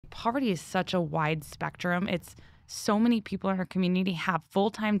poverty is such a wide spectrum. It's so many people in our community have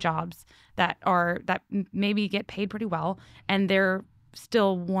full-time jobs that maybe get paid pretty well, and they're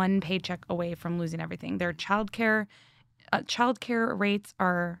still one paycheck away from losing everything. Their childcare rates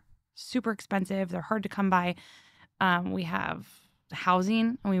are super expensive. They're hard to come by. We have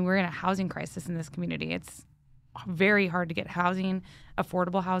housing. I mean, we're in a housing crisis in this community. It's very hard to get housing,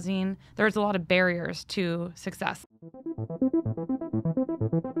 affordable housing. There's a lot of barriers to success.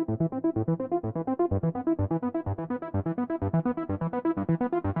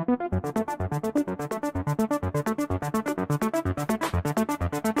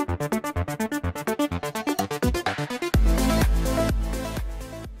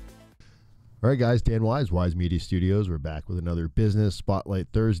 All right, guys, Dan Wise, Wise Media Studios. We're back with another Business Spotlight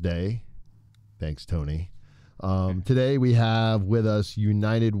Thursday. Thanks, Tony. Today we have with us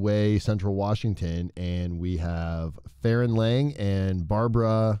United Way, Central Washington, and we have Farren, Lange, and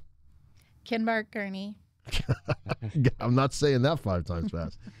Barbara. Kinmark-Gurney. I'm not saying that 5 times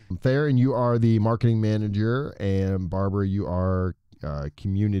fast. Farren, you are the marketing manager, and Barbara, you are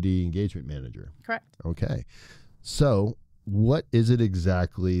community engagement manager. Correct. Okay. So what is it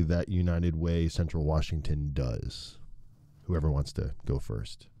exactly that United Way Central Washington does? Whoever wants to go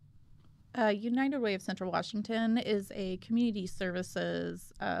first. United Way of Central Washington is a community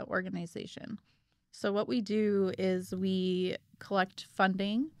services organization. So what we do is we collect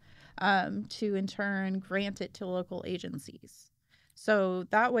funding to in turn grant it to local agencies. So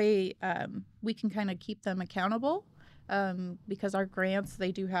that way we can kind of keep them accountable because our grants,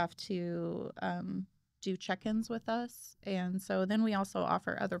 they do have to do check-ins with us. And so then we also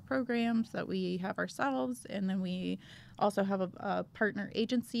offer other programs that we have ourselves. And then we also have a partner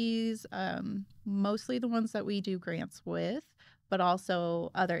agencies, mostly the ones that we do grants with, but also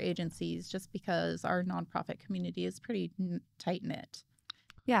other agencies just because our nonprofit community is pretty tight-knit.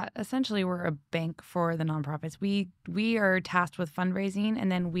 Yeah, essentially we're a bank for the nonprofits. We are tasked with fundraising,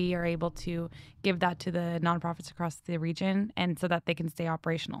 and then we are able to give that to the nonprofits across the region and so that they can stay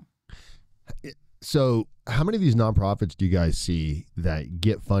operational. So how many of these nonprofits do you guys see that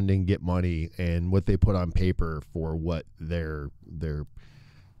get funding, get money, and what they put on paper for what their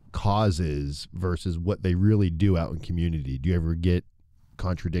cause is versus what they really do out in community? Do you ever get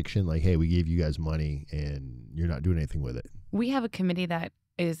contradiction like, hey, we gave you guys money and you're not doing anything with it? We have a committee that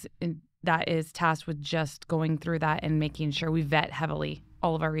is tasked with just going through that and making sure we vet heavily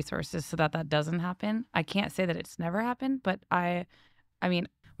all of our resources so that doesn't happen. I can't say that it's never happened, but I mean,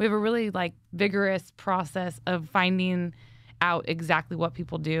 we have a really vigorous process of finding out exactly what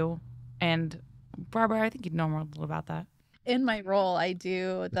people do. And Barbara, I think you'd know more a little about that. In my role, I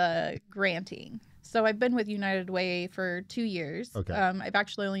do the granting. So I've been with United Way for 2 years. Okay. I've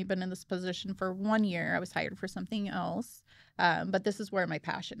actually only been in this position for 1 year. I was hired for something else. But this is where my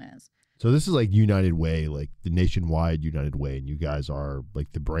passion is. So this is like United Way, like the nationwide United Way, and you guys are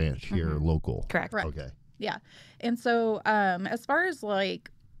like the branch here, local. Correct. Okay. Yeah. And so as far as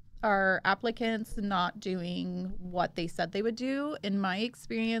our applicants not doing what they said they would do, in my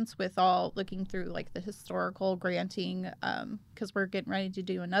experience with all looking through the historical granting, because we're getting ready to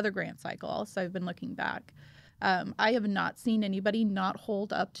do another grant cycle, so I've been looking back. I have not seen anybody not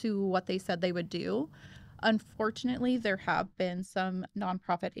hold up to what they said they would do. Unfortunately, there have been some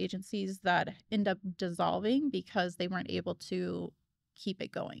nonprofit agencies that end up dissolving because they weren't able to keep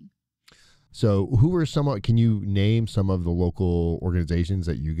it going. So can you name some of the local organizations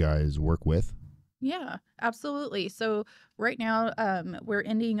that you guys work with? Yeah, absolutely. So right now we're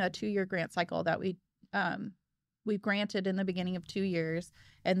ending a 2-year grant cycle that we've granted in the beginning of 2 years,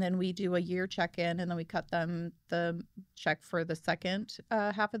 and then we do a year check-in, and then we cut them the check for the second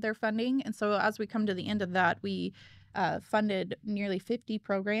half of their funding. And so as we come to the end of that, we funded nearly 50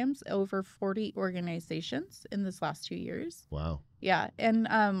 programs, over 40 organizations in this last 2 years. Wow. Yeah, and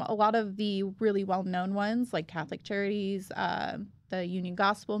a lot of the really well-known ones like Catholic Charities, the Union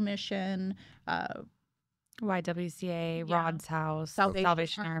Gospel Mission, YWCA, yeah. Rod's House,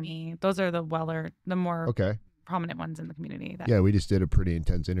 Salvation Army. Those are the more Okay. prominent ones in the community. Yeah, we just did a pretty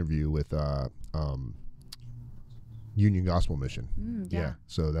intense interview with Union Gospel Mission. Yeah,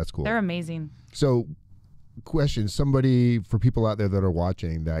 so that's cool. They're amazing. So question, for people out there that are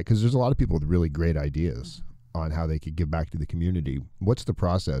watching that, because there's a lot of people with really great ideas on how they could give back to the community. What's the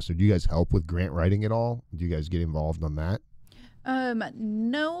process? Or do you guys help with grant writing at all? Do you guys get involved on that?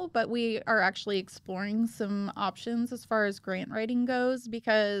 No, but we are actually exploring some options as far as grant writing goes,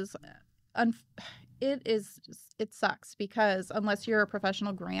 because it sucks because unless you're a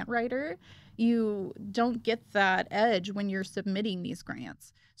professional grant writer, you don't get that edge when you're submitting these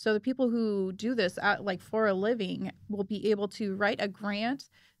grants. So the people who do this for a living will be able to write a grant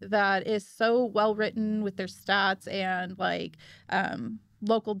that is so well written with their stats and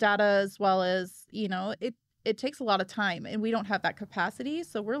local data, as well as, it takes a lot of time and we don't have that capacity.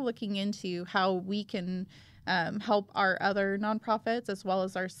 So we're looking into how we can help our other nonprofits as well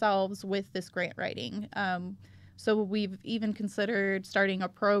as ourselves with this grant writing. So we've even considered starting a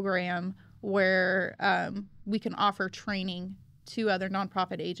program where we can offer training to other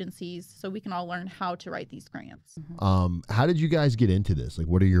nonprofit agencies so we can all learn how to write these grants. How did you guys get into this? Like,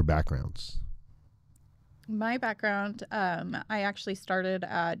 what are your backgrounds? My background, I actually started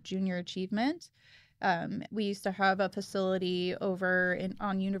at Junior Achievement. We used to have a facility over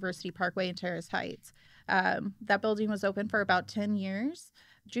on University Parkway in Terrace Heights. That building was open for about 10 years.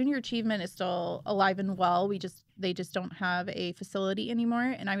 Junior Achievement is still alive and well. They just don't have a facility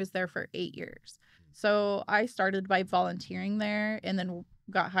anymore, and I was there for 8 years. So I started by volunteering there and then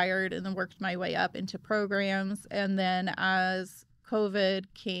got hired and then worked my way up into programs. And then as COVID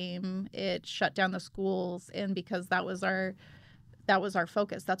came, it shut down the schools, and because that was our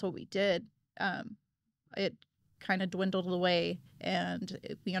focus, that's what we did. It kind of dwindled away, and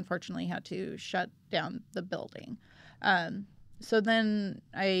we unfortunately had to shut down the building. So then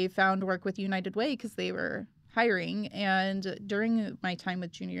I found work with United Way because they were hiring, and during my time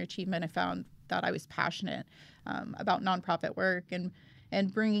with Junior Achievement, I found that I was passionate about nonprofit work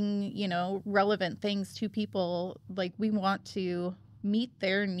and bringing, relevant things to people. Like, we want to meet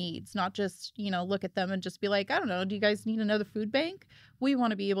their needs, not just, look at them and just be like, I don't know, do you guys need another food bank? We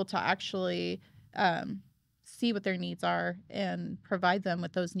want to be able to actually see what their needs are and provide them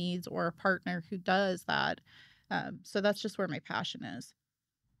with those needs, or a partner who does that. So that's just where my passion is.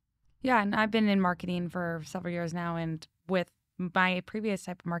 Yeah, and I've been in marketing for several years now, and with my previous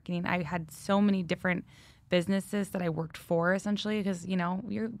type of marketing, I had so many different businesses that I worked for, essentially, because you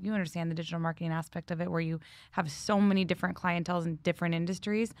understand the digital marketing aspect of it, where you have so many different clienteles in different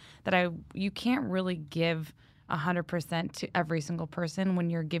industries that you can't really give 100% to every single person when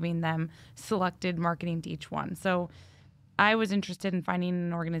you're giving them selected marketing to each one. So I was interested in finding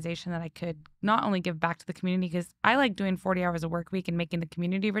an organization that I could not only give back to the community, because I like doing 40 hours a work week and making the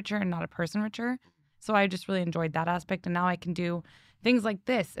community richer and not a person richer. So I just really enjoyed that aspect. And now I can do things like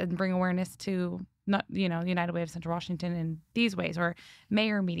this and bring awareness to the United Way of Central Washington in these ways, or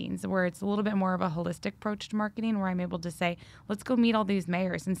mayor meetings where it's a little bit more of a holistic approach to marketing, where I'm able to say, let's go meet all these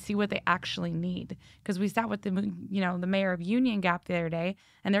mayors and see what they actually need. Because we sat with the mayor of Union Gap the other day,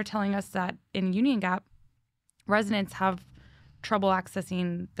 and they're telling us that in Union Gap, residents have trouble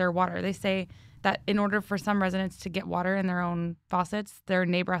accessing their water. They say that in order for some residents to get water in their own faucets, their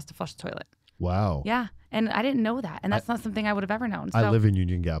neighbor has to flush the toilet. Wow. Yeah. And I didn't know that. And that's not something I would have ever known. So, I live in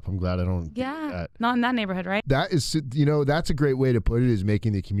Union Gap. I'm glad I don't do that. Not in that neighborhood, right? That is, that's a great way to put it, is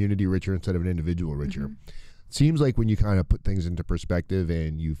making the community richer instead of an individual richer. Mm-hmm. Seems like when you kind of put things into perspective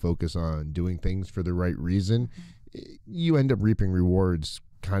and you focus on doing things for the right reason, you end up reaping rewards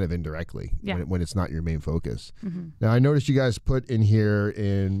kind of indirectly when it's not your main focus. Mm-hmm. Now, I noticed you guys put in here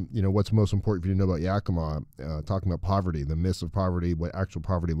what's most important for you to know about Yakima, talking about poverty, the myths of poverty, what actual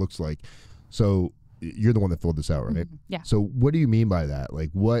poverty looks like. So you're the one that filled this out, right? Mm-hmm. Yeah. So what do you mean by that?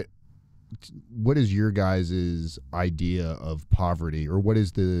 Like, what is your guys' idea of poverty, or what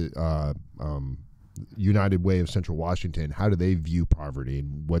is the United Way of Central Washington? How do they view poverty,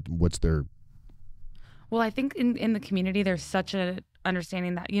 and what's their? Well, I think in the community, there's such a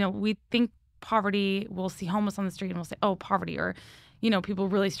understanding that, we think poverty, we'll see homeless on the street and we'll say, oh, poverty, or, people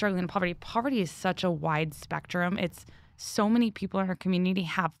really struggling in poverty. Poverty is such a wide spectrum. It's so many people in our community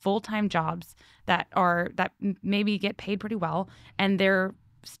have full-time jobs that maybe get paid pretty well, and they're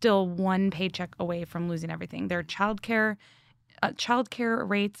still one paycheck away from losing everything. Their childcare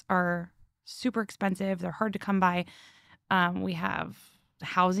rates are super expensive. They're hard to come by. We have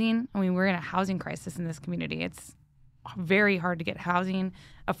housing. I mean, we're in a housing crisis in this community. It's very hard to get housing,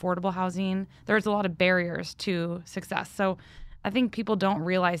 affordable housing. There's a lot of barriers to success. So I think people don't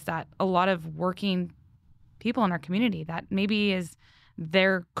realize that a lot of working people in our community that maybe is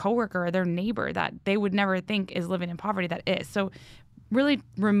their coworker or their neighbor that they would never think is living in poverty, that is. So really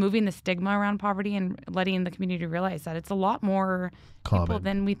removing the stigma around poverty and letting the community realize that it's a lot more people Common.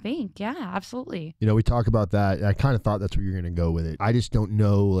 than we think. Yeah, absolutely. You know, we talk about that. And I kind of thought that's where you're going to go with it. I just don't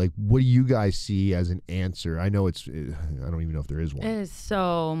know, like, what do you guys see as an answer? I know I don't even know if there is one. It is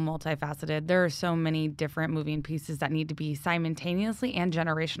so multifaceted. There are so many different moving pieces that need to be simultaneously and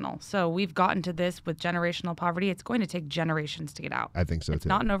generational. So we've gotten to this with generational poverty. It's going to take generations to get out. I think so It's too.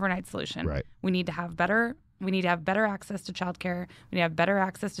 not an overnight solution. Right. We need to have better access to childcare. We need to have better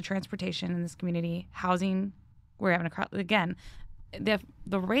access to transportation in this community, housing. We're having again,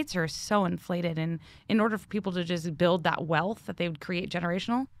 the rates are so inflated, and in order for people to just build that wealth that they would create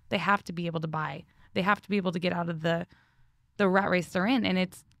generational, they have to be able to buy. They have to be able to get out of the rat race they're in, and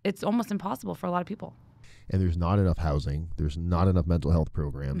it's almost impossible for a lot of people. And there's not enough housing. There's not enough mental health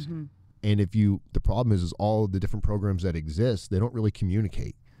programs. Mm-hmm. And the problem is all of the different programs that exist, they don't really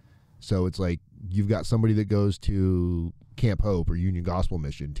communicate. So it's like you've got somebody that goes to Camp Hope or Union Gospel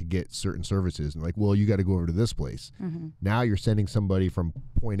Mission to get certain services, and like, well, you got to go over to this place. Mm-hmm. Now you're sending somebody from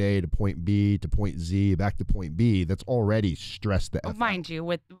point A to point B to point Z back to point B that's already stressed the F Mind you,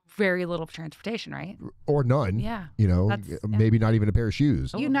 with very little transportation, right? or none. Yeah. You know, That's- maybe not even a pair of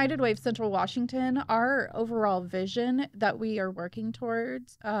shoes. United Way of Central Washington, our overall vision that we are working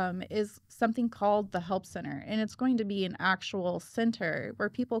towards is something called the Help Center. And it's going to be an actual center where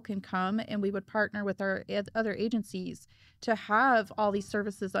people can come, and we would partner with our other agencies to have all these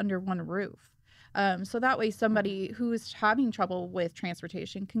services under one roof. So that way somebody who is having trouble with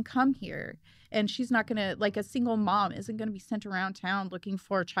transportation can come here, and she's not going to, like a single mom isn't going to be sent around town looking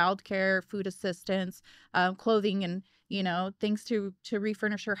for childcare, food assistance, clothing, and, you know, things to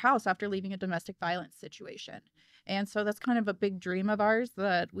refurnish her house after leaving a domestic violence situation. And so that's kind of a big dream of ours,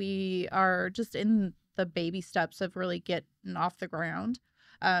 that we are just in the baby steps of really getting off the ground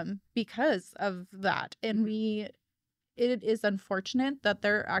because of that. And it is unfortunate that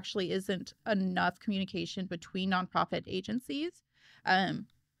there actually isn't enough communication between nonprofit agencies.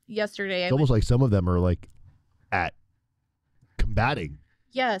 Yesterday, It's almost like some of them are like at combating.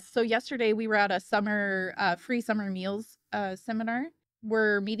 Yes. So yesterday we were at a free summer meals seminar.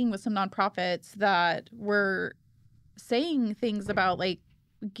 We're meeting with some nonprofits that were saying things about like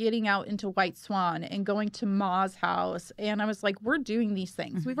getting out into White Swan and going to Ma's house. And I was like, we're doing these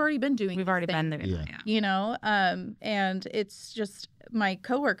things. We've already been doing We've these already things. been there. Yeah. You know, and it's just, my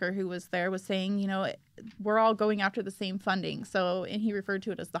coworker who was there was saying, you know, we're all going after the same funding. So, and he referred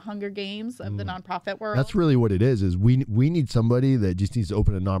to it as the Hunger Games of the nonprofit world. That's really what it is we need somebody that just needs to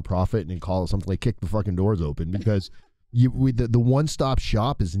open a nonprofit and call it something like kick the fucking doors open, because the one-stop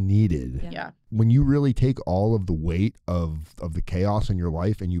shop is needed. Yeah. When you really take all of the weight of the chaos in your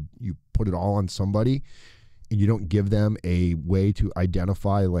life and you put it all on somebody, and you don't give them a way to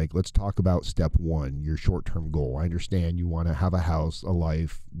identify, like, let's talk about step one, your short-term goal. I understand you want to have a house, a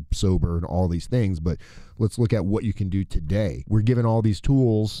life, sober, and all these things, but let's look at what you can do today. We're given all these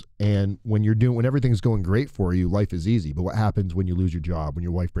tools, and when everything's going great for you, life is easy. But what happens when you lose your job, when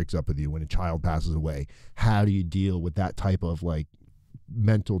your wife breaks up with you, when a child passes away? How do you deal with that type of like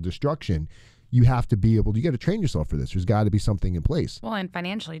mental destruction? You have to be able to, you got to train yourself for this. There's got to be something in place. Well, and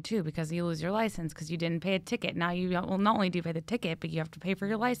financially too, because you lose your license because you didn't pay a ticket. Now not only do you pay the ticket, but you have to pay for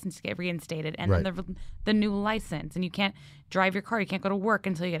your license to get reinstated, and Right. then the new license, and you can't drive your car. You can't go to work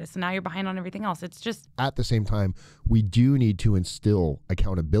until you get it. So now you're behind on everything else. It's just, At the same time, we do need to instill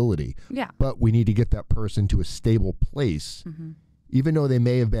accountability, yeah. but we need to get that person to a stable place. Mm-hmm. Even though they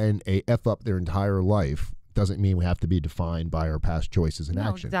may have been a F up their entire life, doesn't mean we have to be defined by our past choices and No,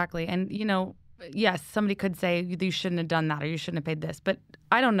 action. exactly. And, you know, yes, somebody could say you shouldn't have done that or you shouldn't have paid this, but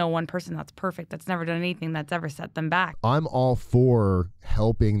I don't know one person that's perfect, that's never done anything that's ever set them back. I'm all for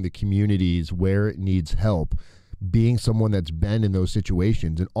helping the communities where it needs help, being someone that's been in those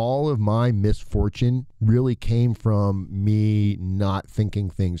situations. And all of my misfortune really came from me not thinking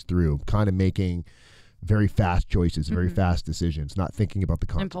things through, kind of making very fast choices, very fast decisions, not thinking about the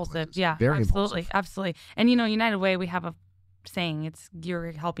consequences. Impulsive. Yeah, Very absolutely. impulsive. Absolutely. And, you know, United Way, we have a saying, it's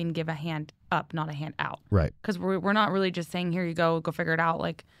you're helping give a hand up, not a hand out. Right. Because we're not really just saying, here you go figure it out.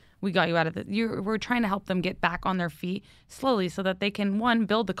 Like, we got you out of it. We're trying to help them get back on their feet slowly so that they can, one,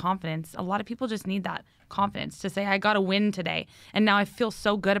 build the confidence. A lot of people just need that confidence to say, I got a win today. And now I feel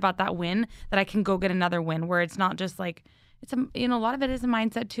so good about that win that I can go get another win, where it's not just like, it's a lot of it is a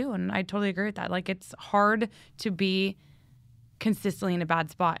mindset too. And I totally agree with that. Like, it's hard to be consistently in a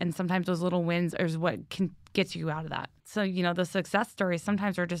bad spot. And sometimes those little wins is what gets you out of that. So, you know, the success stories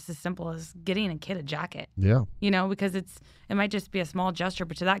sometimes are just as simple as getting a kid a jacket. Yeah. You know, because it might just be a small gesture,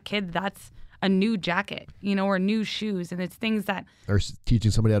 but to that kid, that's a new jacket, or new shoes. And it's things that Or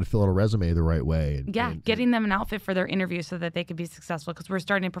teaching somebody how to fill out a resume the right way. getting them an outfit for their interview so that they could be successful, because we're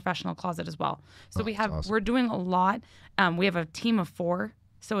starting a professional closet as well. So we're doing a lot. We have a team of 4,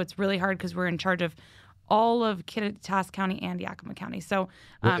 so it's really hard because we're in charge of all of Kittitas County and Yakima County. So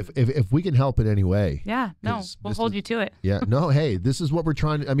well, if we can help in any way. We'll hold you to it. Yeah, no, hey, this is what we're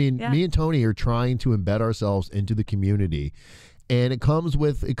trying to, me and Tony are trying to embed ourselves into the community. And it comes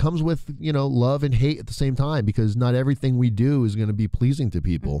with love and hate at the same time, because not everything we do is going to be pleasing to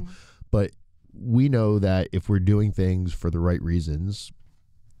people. But we know that if we're doing things for the right reasons,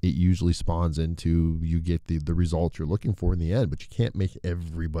 it usually spawns into you get the results you're looking for in the end. But you can't make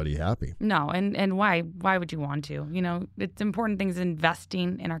everybody happy. No, and why would you want to? It's important things,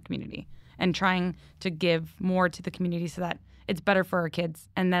 investing in our community and trying to give more to the community so that it's better for our kids.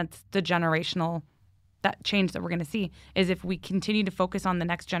 And that's the generational that change that we're going to see, is if we continue to focus on the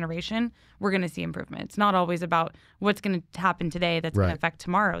next generation, we're going to see improvement. It's not always about what's going to happen today that's going to affect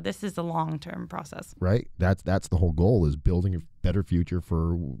tomorrow. This is a long-term process. Right. That's the whole goal, is building a better future,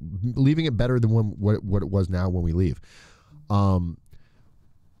 for leaving it better than what it was now when we leave. Talking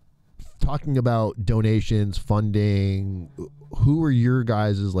about donations, funding, who are your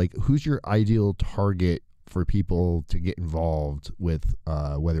guys' who's your ideal target for people to get involved with,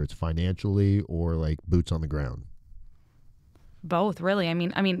 whether it's financially or boots on the ground? Both, really. I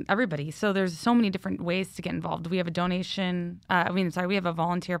mean, everybody. So there's so many different ways to get involved. We have a we have a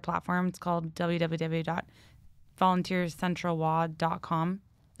volunteer platform. It's called www.volunteercentralwa.com.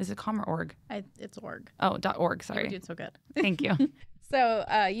 Is it com or org? It's org. Oh, .org, sorry. You're doing so good. Thank you. So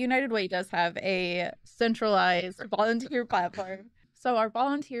United Way does have a centralized volunteer platform. So our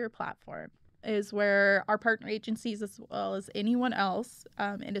volunteer platform is where our partner agencies, as well as anyone else,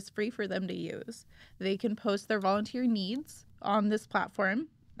 it is free for them to use. They can post their volunteer needs on this platform.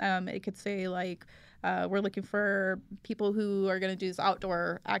 It could say we're looking for people who are going to do this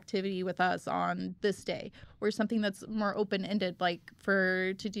outdoor activity with us on this day, or something that's more open-ended,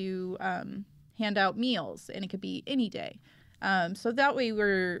 to do hand out meals, and it could be any day. So that way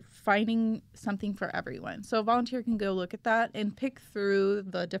we're finding something for everyone. So a volunteer can go look at that and pick through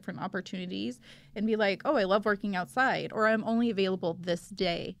the different opportunities and be like, oh, I love working outside, or I'm only available this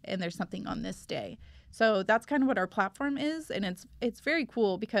day and there's something on this day. So that's kind of what our platform is. And it's very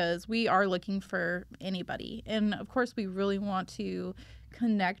cool because we are looking for anybody. And of course, we really want to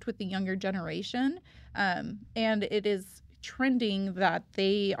connect with the younger generation. And it is trending that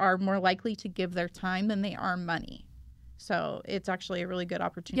they are more likely to give their time than they are money. So it's actually a really good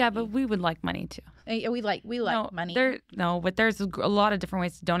opportunity. Yeah, but we would like money too. We like money. But there's a lot of different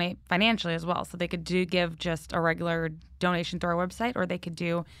ways to donate financially as well. So they could give just a regular donation through our website, or they could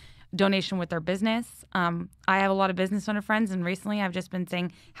do donation with their business. I have a lot of business owner friends, and recently I've just been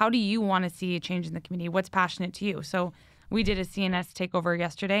saying, how do you want to see a change in the community? What's passionate to you? So we did a CNS takeover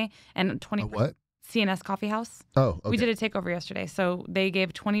yesterday, and 20%. What? CNS Coffee House. Oh, okay. We did a takeover yesterday. So they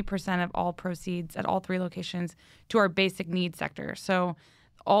gave 20% of all proceeds at all 3 locations to our basic needs sector. So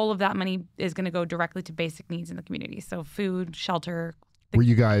all of that money is going to go directly to basic needs in the community. So food, shelter. Were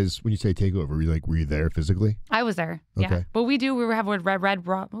you guys, when you say takeover, were you there physically? I was there. Okay. Yeah. But we have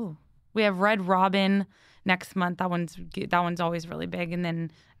we have Red Robin next month. That one's always really big. And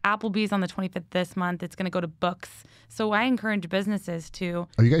then Applebee's on the 25th this month. It's going to go to books. So I encourage businesses to.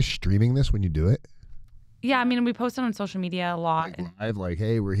 Are you guys streaming this when you do it? Yeah, we post it on social media a lot. Live,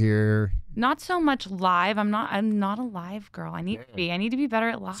 hey, we're here. Not so much live. I'm not a live girl. I need to be. I need to be better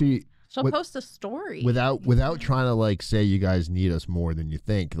at live. See, she'll post a story without trying to say you guys need us more than you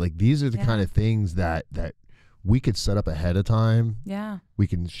think. These are the kind of things that we could set up ahead of time. Yeah. We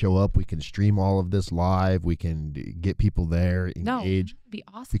can show up. We can stream all of this live. We can get people there, engage. No, that'd be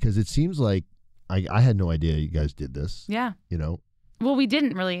awesome. Because it seems like I had no idea you guys did this. Yeah. Well, we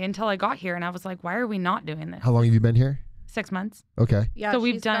didn't really until I got here, and I was like, why are we not doing this? How long have you been here? 6 months. Okay. Yeah, so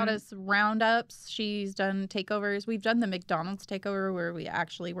we've done got us roundups. She's done takeovers. We've done the McDonald's takeover where we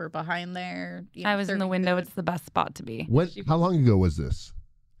actually were behind there. I was in the window. It's the best spot to be. How long ago was this?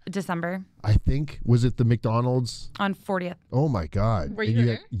 December. I think. Was it the McDonald's? On 40th. Oh, my God. Were you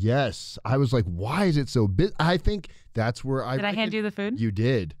there? Yes. I was like, why is it so busy? I think that's where Did I hand you the food? You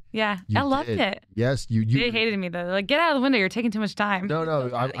did. Yeah. I loved it. Yes. You They hated me, though. They're like, get out of the window. You're taking too much time.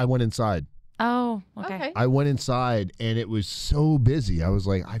 No. I went inside. Oh, okay. I went inside, and it was so busy. I was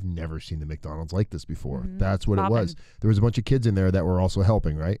like, I've never seen the McDonald's like this before. Mm-hmm. That's what it was. There was a bunch of kids in there that were also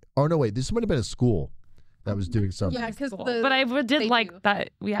helping, right? Oh, no, wait. This might have been a school that was doing something. Yeah, because but I did like that.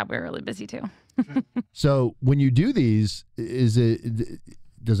 Yeah, we were really busy too. So when you do these, is it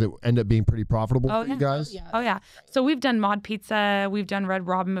does it end up being pretty profitable for you yeah. guys? Yeah. Oh yeah. So we've done Mod Pizza. We've done Red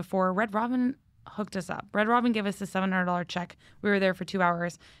Robin before. Red Robin hooked us up. Red Robin gave us a $700 check. We were there for 2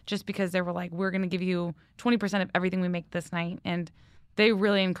 hours just because they were like, we're going to give you 20% of everything we make this night. And they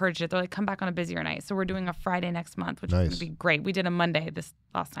really encouraged it. They're like, come back on a busier night. So we're doing a Friday next month, which is going to be great. We did a Monday this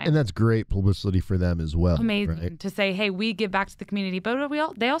last time. And that's great publicity for them as well. Amazing right? to say, hey, we give back to the community, but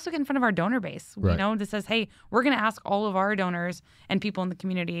they also get in front of our donor base. Right. You know, that says, hey, we're going to ask all of our donors and people in the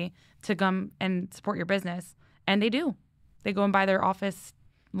community to come and support your business. And they do. They go and buy their office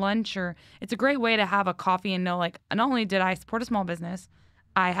lunch, or it's a great way to have a coffee and know, like, not only did I support a small business,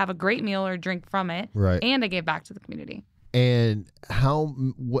 I have a great meal or drink from it, Right. and I gave back to the community. And so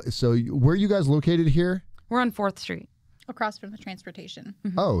where are you guys located here? We're on 4th Street. Across from the transportation.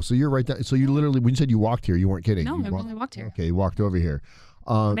 Oh, so you're right down. So you literally, when you said you walked here, you weren't kidding. No, You I really walked here. Okay, you walked over here.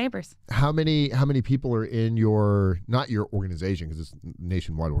 We're neighbors. How many people are in not your organization, because it's a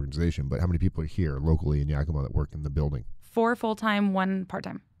nationwide organization, but how many people are here locally in Yakima that work in the building? 4 full-time, 1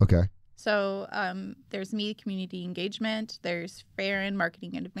 part-time. Okay. So there's me, community engagement. There's Farren,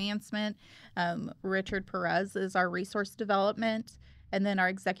 marketing and advancement. Richard Perez is our resource development. And then our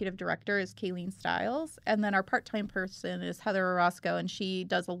executive director is Kayleen Stiles. And then our part-time person is Heather Orozco, and she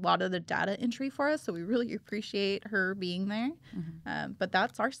does a lot of the data entry for us. So we really appreciate her being there. But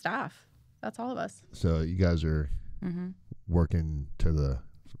that's our staff. That's all of us. So you guys are working to the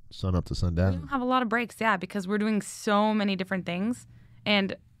sun up to We sundown. don't have a lot of breaks, yeah, because we're doing so many different things.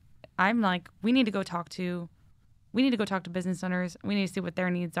 And I'm like, we need to go talk to business owners. We need to see what their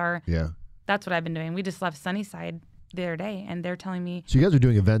needs are. Yeah. That's what I've been doing. We just left Sunnyside the other day, and they're telling me So you guys are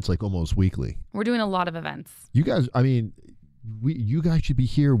doing events like almost weekly. we're doing a lot of events. You guys, I mean, you guys should be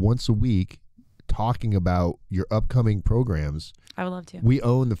here once a week talking about your upcoming programs. I would love to. We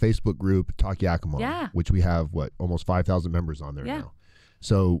own the Facebook group Talk Yakima, Yeah. which we have almost 5,000 members on there Yeah. now.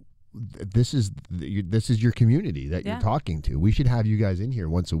 So this is your community that Yeah. you're talking to. We should have you guys in here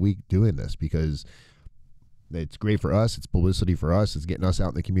once a week doing this, because it's great for us. It's publicity for us. It's getting us out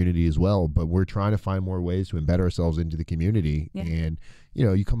in the community as well. But we're trying to find more ways to embed ourselves into the community. Yeah. And,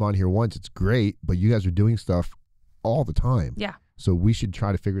 you come on here once, it's great, but you guys are doing stuff all the time. Yeah. So we should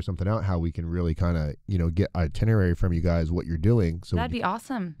try to figure something out, how we can really kind of, get itinerary from you guys, what you're doing. So That'd be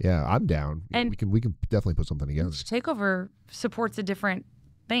awesome. yeah, I'm down. And we can definitely put something together. Each takeover supports a different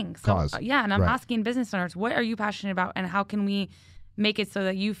thing. So, Cause. yeah, and I'm Right. asking business owners, what are you passionate about, and how can we make it so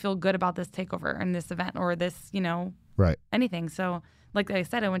that you feel good about this takeover and this event or this, Right. anything. So like I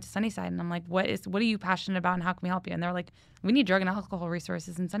said, I went to Sunnyside, and I'm like, what are you passionate about, and how can we help you? And they're like, we need drug and alcohol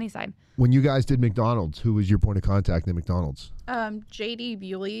resources in Sunnyside. When you guys did McDonald's, who was your point of contact in McDonald's? JD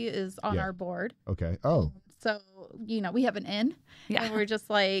Bewley is on Yeah. our board. Okay. Oh, So, we have an inn. Yeah. And we're just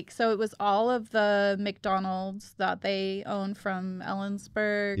like, so it was all of the McDonald's that they own from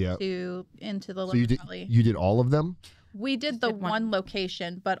Ellensburg Yep. to into the so you Lower did Valley. you did all of them? We did the did one. one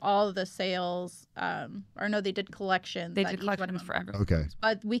location, but all of the sales, they did collections. They at did each one of collections them. for everyone. Okay.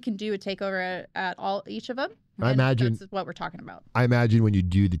 But we can do a takeover at each of them. I and imagine- that's what we're talking about. I imagine when you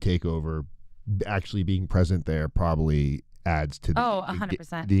do the takeover, actually being present there probably adds to the,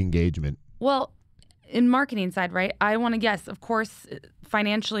 100%. the engagement. Well, in marketing side, right? I want to, yes, of course,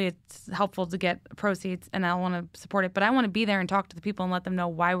 financially it's helpful to get proceeds, and I want to support it, but I want to be there and talk to the people and let them know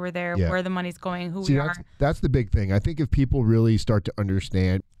why we're there, Yeah. where the money's going, who See, we are. that's the big thing. I think if people really start to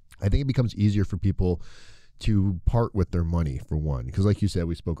understand, I think it becomes easier for people to part with their money, for one. Because like you said,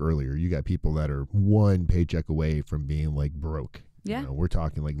 we spoke earlier, you got people that are one paycheck away from being like broke. Yeah. We're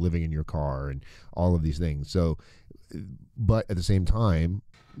talking like living in your car and all of these things. So, but at the same time,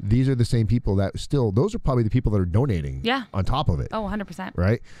 these are the same people that those are probably the people that are donating Yeah. on top of it. Oh, 100%.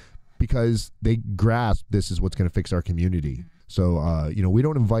 Right? Because they grasp this is what's going to fix our community. So, we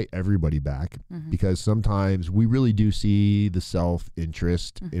don't invite everybody back because sometimes we really do see the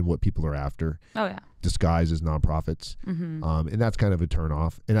self-interest in what people are after, Oh, yeah. disguised as nonprofits. And that's kind of a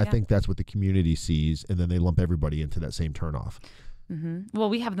turnoff. And I Yeah. think that's what the community sees. And then they lump everybody into that same turnoff. Well,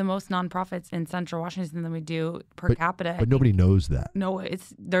 we have the most nonprofits in Central Washington than we do per capita. But nobody knows that. No,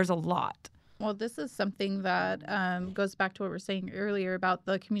 there's a lot. Well, this is something that goes back to what we were saying earlier about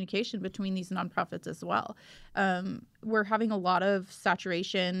the communication between these nonprofits as well. We're having a lot of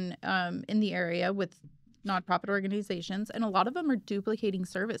saturation in the area with nonprofit organizations, and a lot of them are duplicating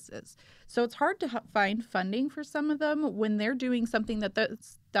services. So it's hard to find funding for some of them when they're doing something that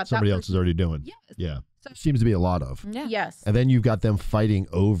Somebody else is already doing. Yes. Yeah. So- Seems to be a lot of. Yeah. Yes. And then you've got them fighting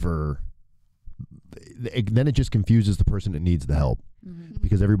over. Then it just confuses the person that needs the help.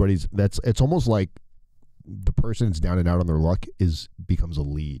 Because it's almost like the person that's down and out on their luck becomes a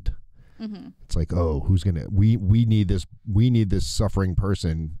lead. It's like, oh, we need this suffering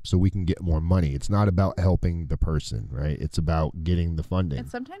person so we can get more money. It's not about helping the person, right? It's about getting the funding. And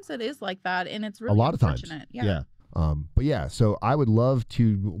sometimes it is like that, and it's really a lot of times. Yeah. But yeah, so I would love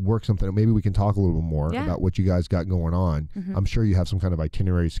to work something. Maybe we can talk a little bit more about what you guys got going on. I'm sure you have some kind of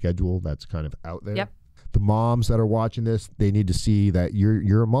itinerary schedule that's kind of out there. Yep. The moms that are watching this, they need to see that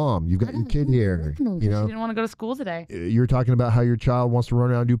you're a mom. You've got your kid here. You know, she didn't want to go to school today. You're talking about how your child wants to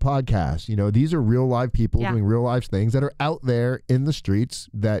run around and do podcasts. You know, these are real live people doing real life things that are out there in the streets.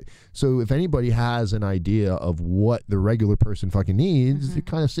 So if anybody has an idea of what the regular person fucking needs, they're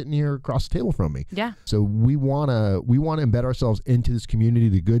kind of sitting here across the table from me. Yeah. So we wanna embed ourselves into this community,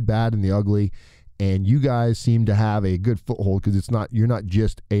 the good, bad, and the ugly. And you guys seem to have a good foothold because you're not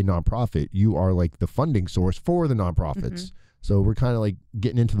just a nonprofit. You are like the funding source for the nonprofits. So we're kind of like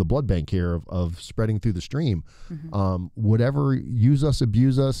getting into the blood bank here of spreading through the stream. Whatever, use us,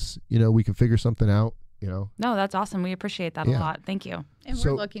 abuse us, we can figure something out, No, that's awesome. We appreciate that a lot. Thank you. And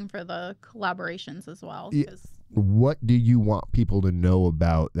we're looking for the collaborations as well. What do you want people to know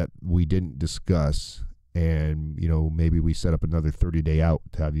about that we didn't discuss? And, maybe we set up another 30-day out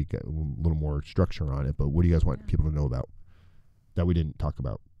to have you get a little more structure on it. But what do you guys want people to know about that we didn't talk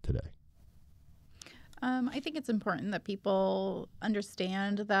about today? I think it's important that people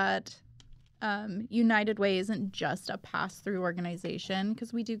understand that United Way isn't just a pass-through organization,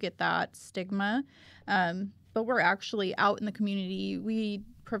 because we do get that stigma. But we're actually out in the community. We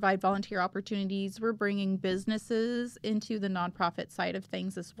provide volunteer opportunities. We're bringing businesses into the nonprofit side of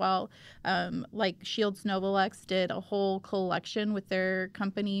things as well. Like Shields Novalex did a whole collection with their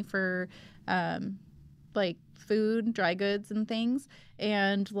company for like food, dry goods and things.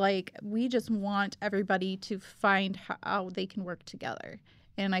 And like, we just want everybody to find how they can work together.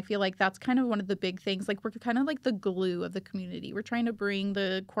 And I feel like that's kind of one of the big things. Like, we're kind of like the glue of the community. We're trying to bring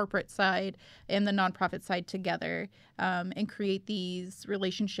the corporate side and the nonprofit side together and create these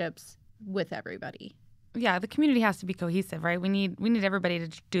relationships with everybody. Yeah, the community has to be cohesive, right? We need everybody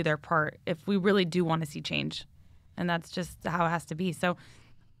to do their part if we really do want to see change. And that's just how it has to be. So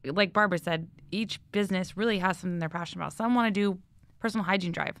like Barbara said, each business really has something they're passionate about. Some want to do personal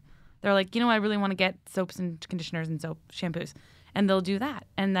hygiene drive. They're like, I really want to get soaps and conditioners and shampoos. And they'll do that.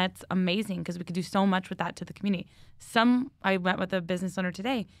 And that's amazing because we could do so much with that to the community. I met with a business owner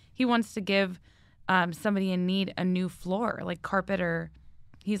today. He wants to give somebody in need a new floor, like carpet, or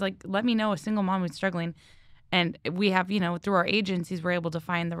he's like, let me know a single mom who's struggling. And we have, through our agencies, we're able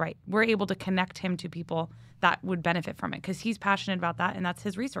to connect him to people that would benefit from it because he's passionate about that. And that's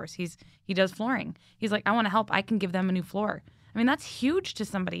his resource. He does flooring. He's like, I want to help. I can give them a new floor. I mean, that's huge to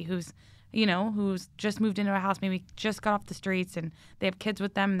somebody who's just moved into a house, maybe just got off the streets and they have kids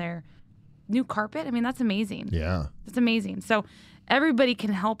with them, their new carpet. I mean, that's amazing. Yeah. That's amazing. So everybody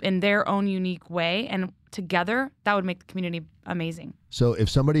can help in their own unique way, and together that would make the community amazing. So if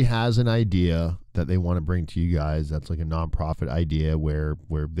somebody has an idea that they want to bring to you guys, that's like a nonprofit idea where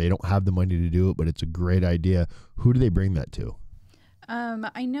they don't have the money to do it, but it's a great idea, who do they bring that to?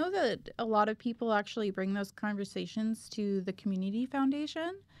 I know that a lot of people actually bring those conversations to the Community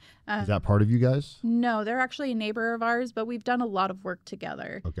Foundation. Is that part of you guys? No, they're actually a neighbor of ours, but we've done a lot of work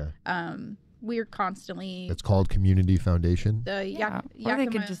together. Okay. We're constantly... It's called Community Foundation? Or they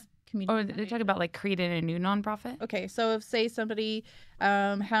could just... Or they're talking about like creating a new nonprofit? Okay, so if, say, somebody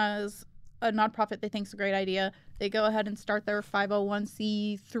has a nonprofit they think is a great idea, they go ahead and start their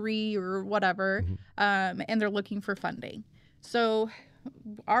 501c3 or whatever, and they're looking for funding. So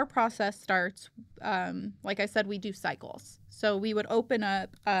our process starts, like I said, we do cycles. So we would open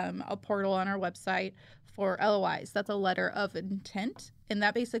up a portal on our website for LOIs. That's a letter of intent. And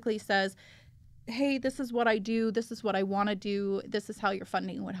that basically says, hey, this is what I do. This is what I want to do. This is how your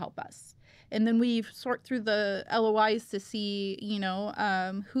funding would help us. And then we sort through the LOIs to see,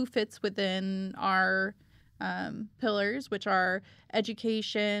 who fits within our pillars, which are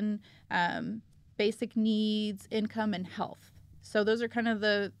education, basic needs, income, and health. So those are kind of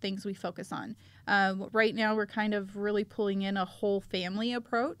the things we focus on. Right now, we're kind of really pulling in a whole family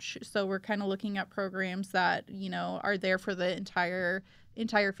approach. So we're kind of looking at programs that, are there for the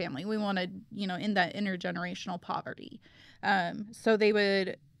entire family. We want to, end that intergenerational poverty. So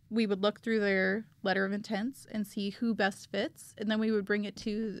we would look through their letter of intents and see who best fits. And then we would bring it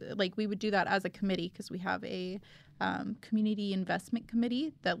to, we would do that as a committee because we have a community investment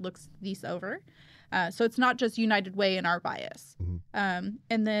committee that looks these over. So it's not just United Way and our bias. Mm-hmm.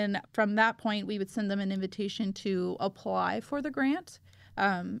 And then from that point, we would send them an invitation to apply for the grant.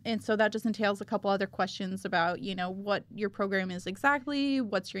 And so that just entails a couple other questions about, what your program is exactly,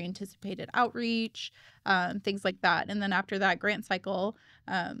 what's your anticipated outreach, things like that. And then after that grant cycle,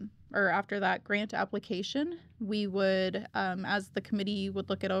 or after that grant application, we would, as the committee would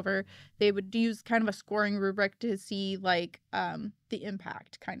look it over, they would use kind of a scoring rubric to see like the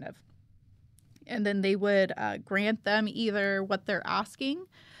impact kind of. And then they would grant them either what they're asking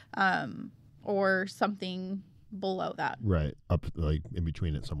or something below that. Right. Up like in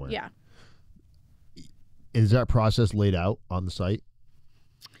between it somewhere. Yeah. Is that process laid out on the site?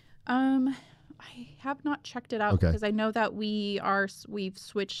 I have not checked it out Okay. because I know that we've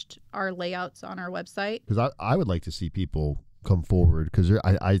switched our layouts on our website. Because I would like to see people come forward because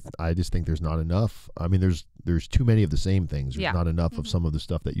I just think there's not enough. I mean, there's too many of the same things. There's not enough of some of the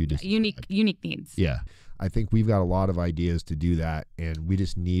stuff that you just unique needs. Yeah. I think we've got a lot of ideas to do that, and we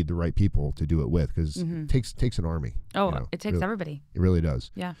just need the right people to do it with because it takes an army. Oh, you know, it takes everybody. It really does.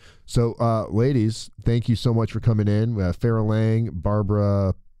 Yeah. So, ladies, thank you so much for coming in. Farren, Lange,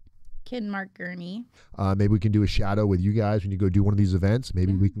 Barbara, Kinmark-Gurney. maybe we can do a shadow with you guys when you go do one of these events.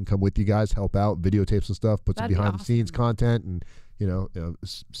 Maybe we can come with you guys, help out, videotape some stuff, put some That'd be behind the scenes content, and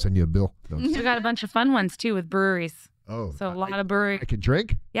send you a bill. No. We got a bunch of fun ones too with breweries. Oh, So a lot of brewery. I can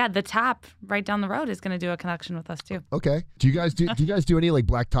drink. Yeah, the Tap right down the road is going to do a connection with us too. Okay. Do you guys do any like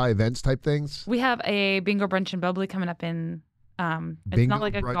black tie events type things? We have a bingo brunch and bubbly coming up in. It's Bingo, not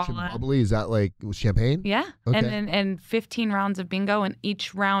like a brunch, and gala. bubbly. Is that like champagne? Yeah, Okay. and 15 rounds of bingo, and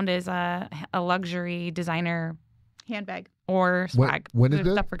each round is a luxury designer Handbag. or swag. when is There's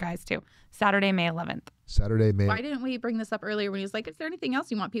it? stuff for guys too. Saturday, May 11th. Saturday, May. Why didn't we bring this up earlier when he was like, is there anything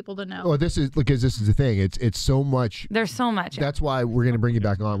else you want people to know? Oh, this is because this is the thing. It's so much. There's so much. That's why we're going to bring you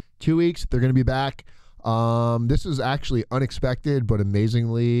back on. 2 weeks, they're going to be back. This is actually unexpected, but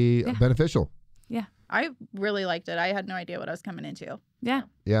amazingly beneficial. Yeah. I really liked it. I had no idea what I was coming into. Yeah.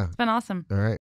 Yeah. It's been awesome. All right.